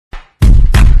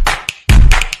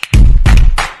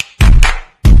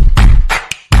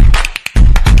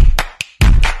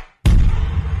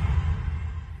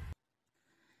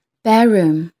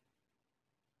bedroom,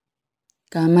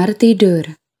 kamar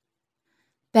tidur,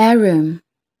 bedroom,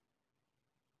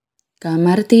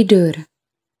 kamar tidur,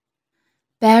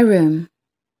 bedroom,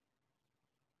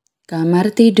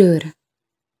 kamar tidur,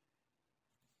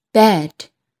 bed,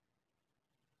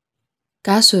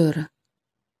 kasur,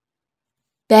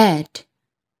 bed,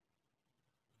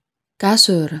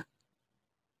 kasur,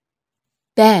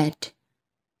 bed,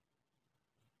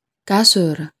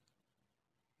 kasur,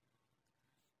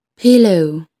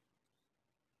 pillow,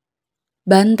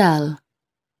 bantal,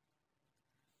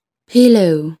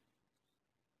 pillow,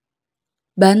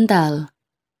 bantal,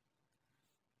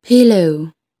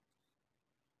 pillow,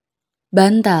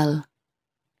 bantal,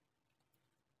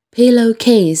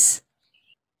 pillowcase,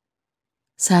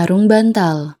 sarung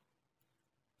bantal,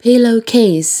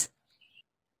 pillowcase,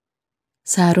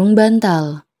 sarung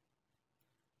bantal,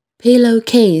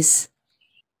 pillowcase,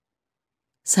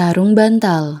 sarung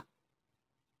bantal,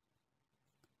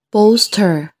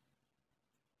 poster,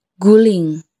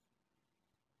 guling,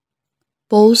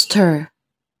 poster,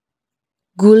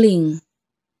 guling,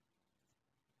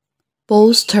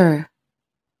 poster,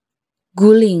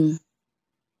 guling,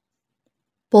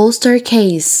 poster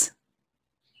case,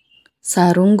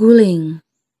 sarung guling,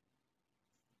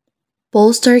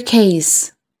 poster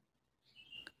case,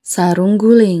 sarung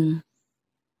guling,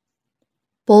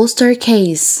 poster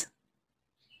case,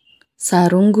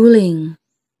 sarung guling,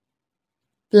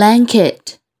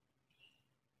 blanket,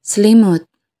 selimut,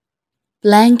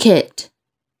 blanket,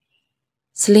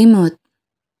 selimut,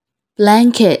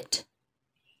 blanket,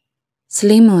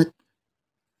 selimut,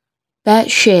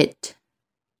 bedsheet,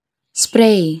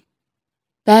 spray,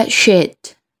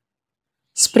 bedsheet,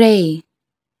 spray,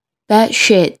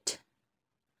 bedsheet,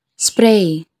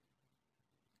 spray,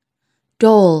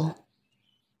 doll,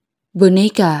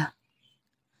 boneka,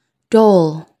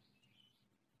 doll,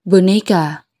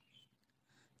 boneka,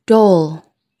 doll,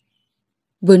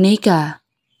 boneka,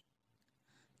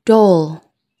 doll,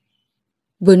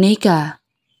 boneka,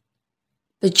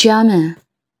 pajama,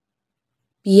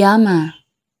 piyama,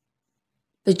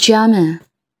 pajama,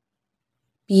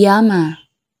 piyama,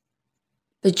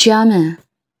 pajama,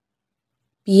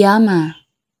 piyama,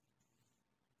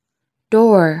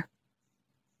 door,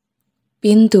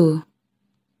 pintu,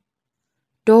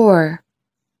 door,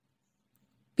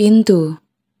 pintu,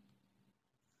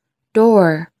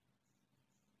 door,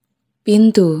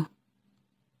 pintu,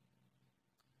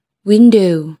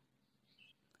 window,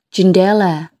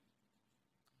 jendela,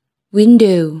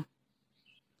 window,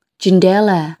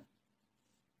 jendela,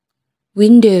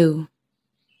 window,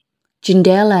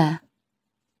 jendela,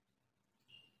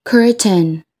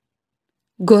 curtain,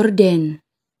 gorden,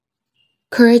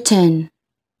 curtain,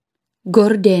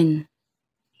 gorden,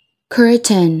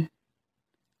 curtain,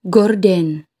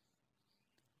 gorden,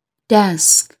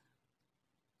 desk,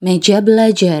 meja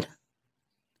belajar,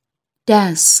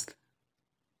 desk,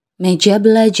 meja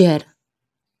belajar,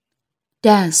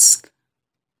 desk,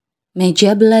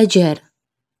 meja belajar,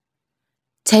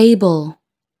 table,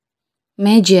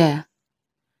 meja,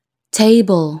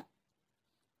 table,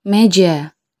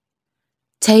 meja,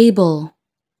 table,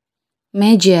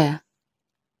 meja,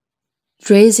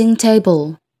 dressing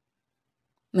table,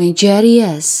 meja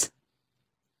rias,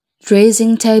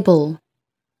 dressing table,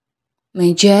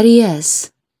 meja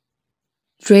rias,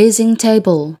 dressing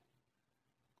table,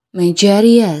 meja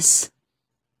rias,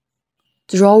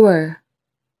 drawer,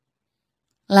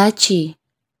 laci,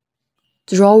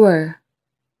 drawer,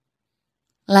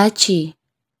 laci,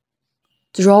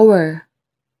 drawer,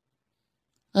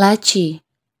 laci,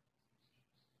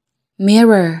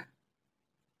 mirror,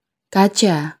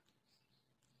 kaca,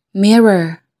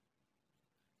 mirror,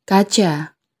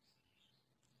 kaca,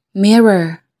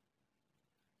 mirror,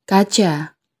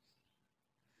 kaca,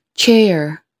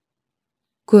 chair,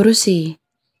 kursi,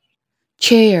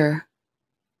 chair,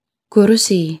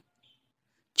 kursi,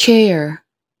 chair,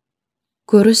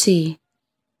 kursi,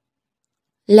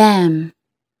 lamp,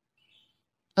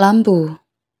 lampu,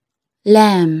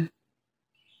 lamp,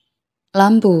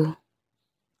 lampu,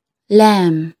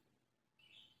 lamp,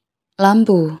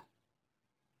 lampu,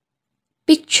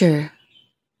 picture,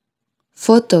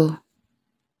 foto,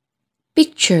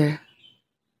 picture,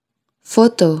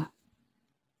 foto,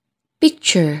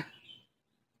 picture,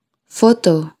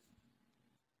 foto,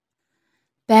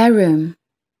 bedroom,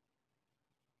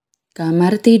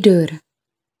 kamar tidur,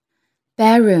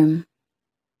 bedroom,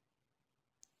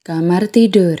 kamar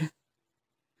tidur,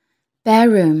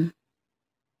 bedroom,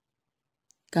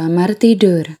 kamar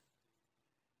tidur,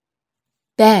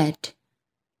 bed,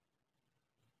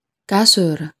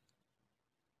 kasur,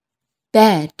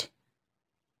 bed,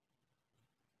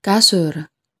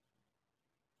 kasur,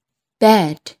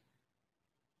 bed,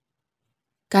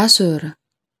 kasur.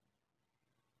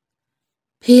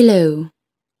 Pillow,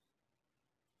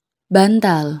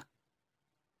 bantal.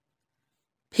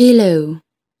 Pillow,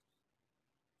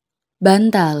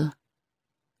 bantal.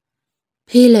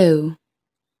 Pillow,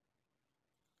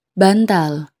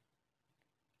 bantal.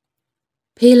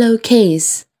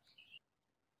 Pillowcase,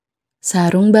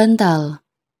 sarung bantal.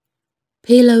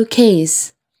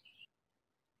 Pillowcase,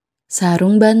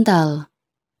 sarung bantal.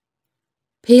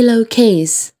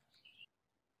 Pillowcase,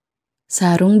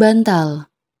 sarung bantal.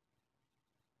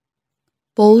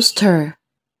 Poster,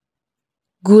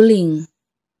 guling.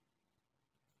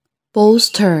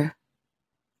 Poster,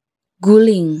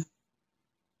 guling.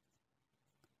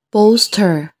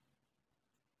 Poster,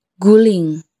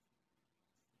 guling.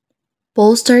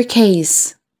 Poster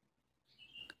case,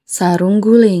 sarung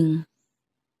guling.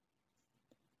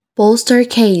 Poster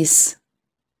case,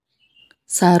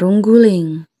 sarung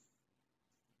guling.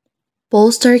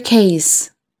 Poster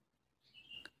case,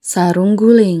 sarung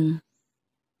guling.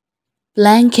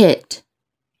 Blanket,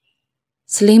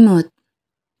 selimut.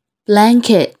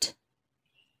 Blanket,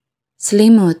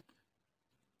 selimut.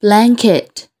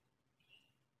 Blanket,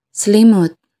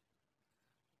 selimut.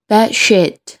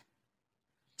 Bedsheet,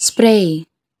 spray.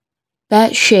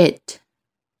 Bedsheet,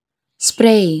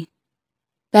 spray.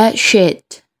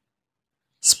 Bedsheet,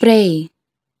 spray.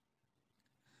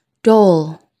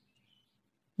 Doll,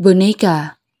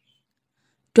 boneka.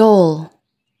 Doll,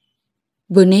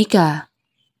 boneka.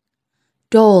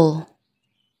 Doll,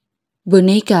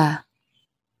 boneka.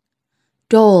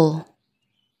 Doll,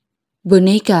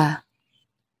 boneka.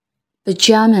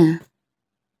 Pajama,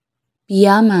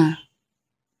 piyama.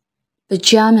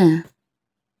 Pajama,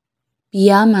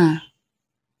 piyama.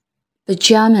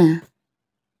 Pajama,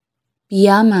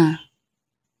 piyama.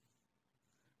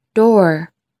 Door,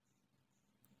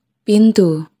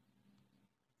 pintu.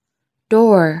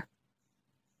 Door,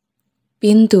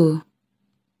 pintu.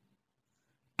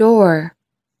 Door,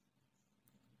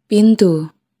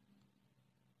 pintu.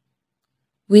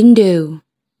 Window,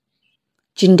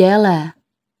 jendela.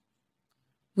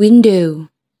 Window,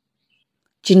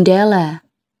 jendela.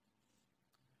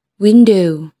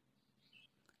 Window,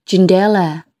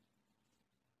 jendela.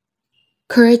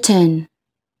 Curtain,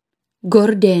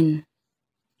 gorden.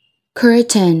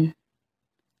 Curtain,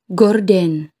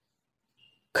 gorden.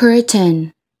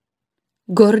 Curtain,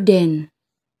 gorden.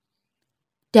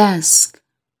 Desk,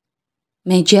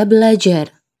 meja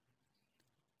belajar.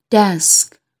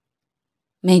 Desk,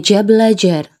 meja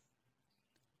belajar.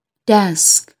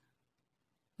 Desk,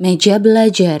 meja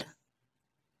belajar.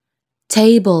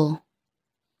 Table,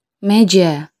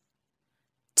 meja.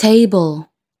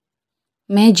 Table,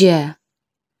 meja.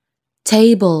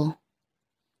 Table,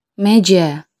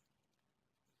 meja.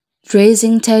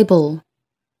 Dressing table,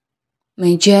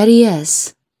 meja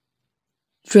rias.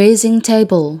 Dressing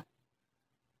table,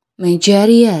 meja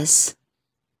rias.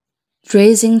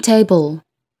 Dressing table,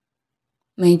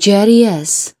 meja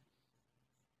rias.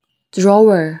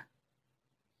 Drawer,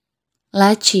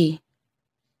 laci.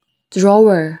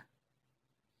 Drawer,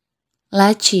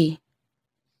 laci.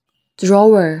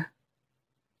 Drawer,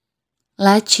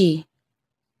 laci.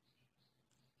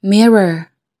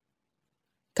 Mirror,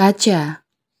 kaca.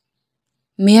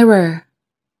 Mirror,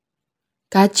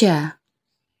 kaca.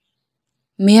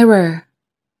 Mirror,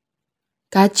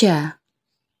 kaca.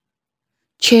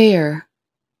 Chair,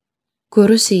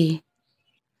 kursi.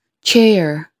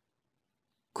 Chair,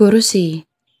 kursi.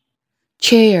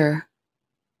 Chair,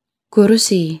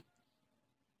 kursi.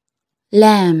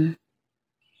 Lamp,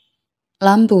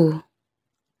 lampu.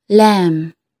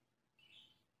 Lamp,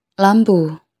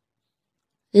 lampu.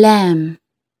 Lamp,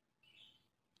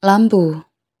 lampu.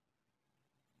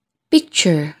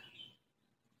 Picture,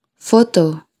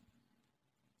 foto.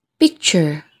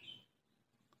 Picture,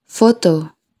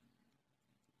 foto.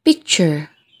 Picture,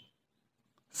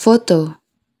 foto.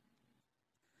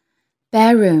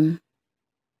 Bedroom,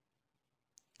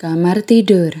 kamar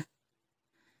tidur.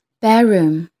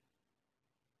 Bedroom,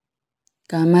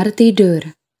 kamar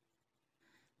tidur.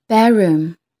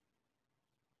 Bedroom,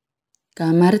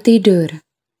 kamar tidur.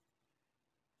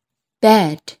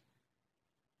 Bed,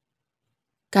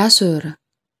 kasur.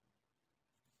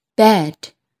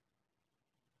 Bed,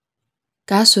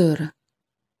 kasur.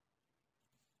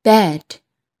 Bed,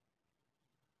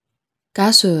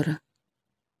 kasur.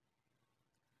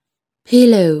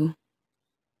 Pillow,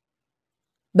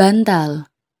 bantal.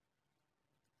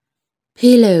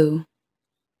 Pillow,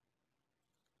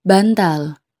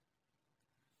 bantal.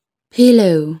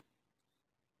 Pillow,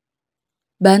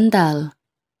 bantal.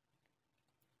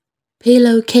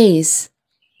 Pillowcase,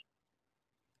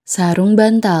 sarung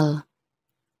bantal.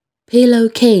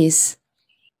 pillowcase,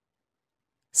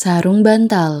 sarung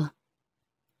bantal,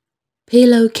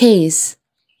 pillowcase,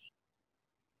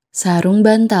 sarung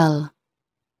bantal,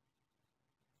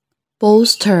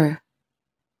 poster,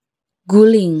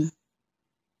 guling,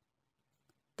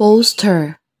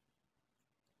 poster,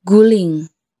 guling,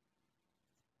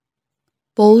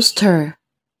 poster,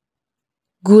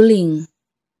 guling,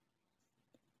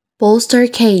 poster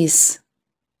case,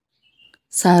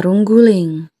 sarung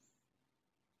guling,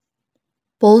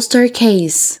 poster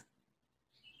case,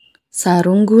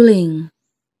 sarung guling,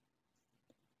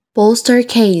 poster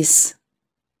case,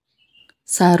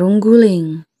 sarung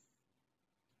guling,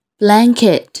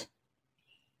 blanket,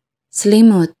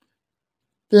 selimut,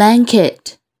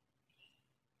 blanket,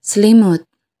 selimut,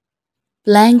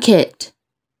 blanket,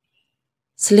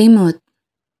 selimut,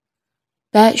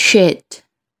 bedsheet,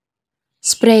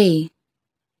 spray,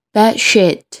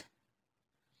 bedsheet,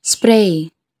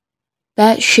 spray,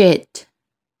 bedsheet,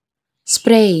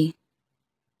 spray,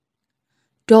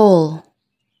 doll,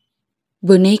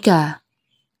 boneka,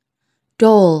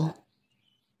 doll,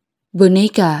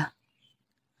 boneka,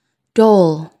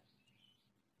 doll,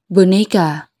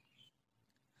 boneka,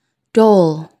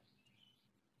 doll,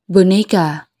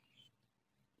 boneka,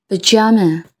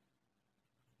 pajama,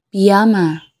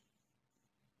 piyama,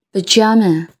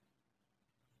 pajama,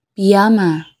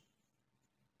 piyama,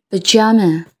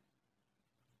 pajama,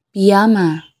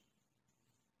 piyama,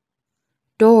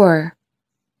 door,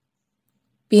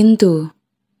 pintu,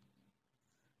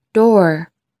 door,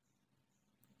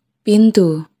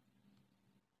 pintu,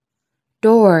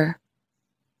 door,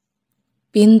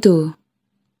 pintu,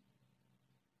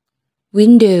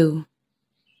 window,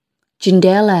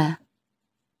 jendela,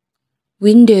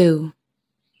 window,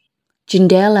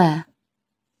 jendela,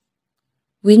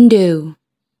 window,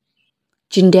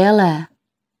 jendela,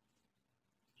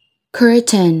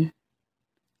 curtain,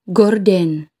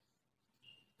 gorden,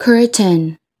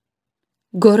 curtain,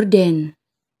 gorden,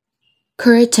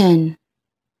 curtain,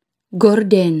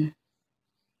 gorden,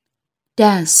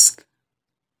 desk,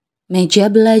 meja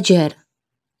belajar,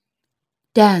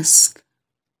 desk,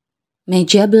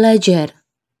 meja belajar,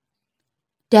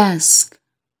 desk,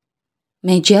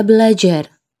 meja belajar,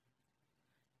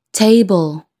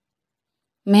 table,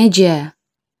 meja,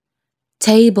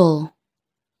 table,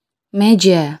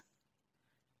 meja,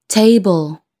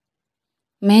 table,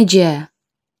 meja,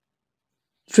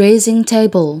 dressing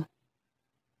table,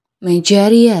 meja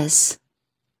rias,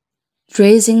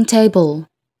 dressing table,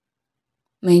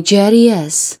 meja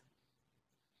rias,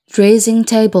 dressing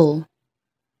table,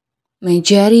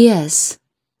 meja rias,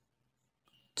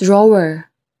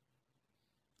 drawer,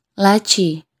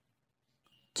 laci,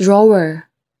 drawer,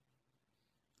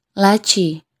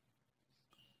 laci,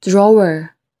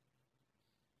 drawer,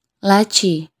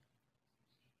 laci,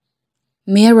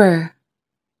 mirror,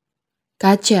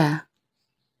 kaca,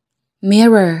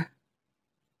 mirror,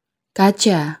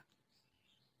 kaca,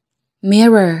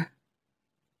 mirror,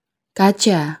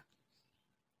 kaca,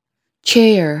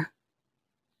 chair,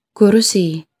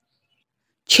 kursi,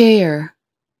 chair,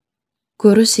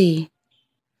 kursi,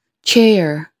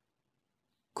 chair,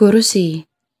 kursi,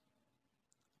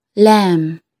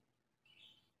 lamp,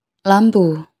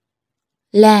 lampu,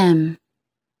 lamp,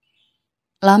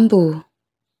 lampu,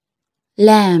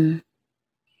 lamp,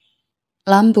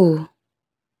 lampu,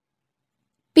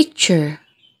 picture,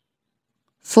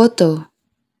 foto,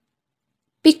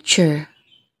 picture,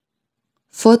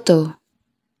 foto,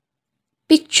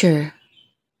 picture,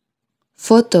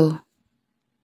 foto,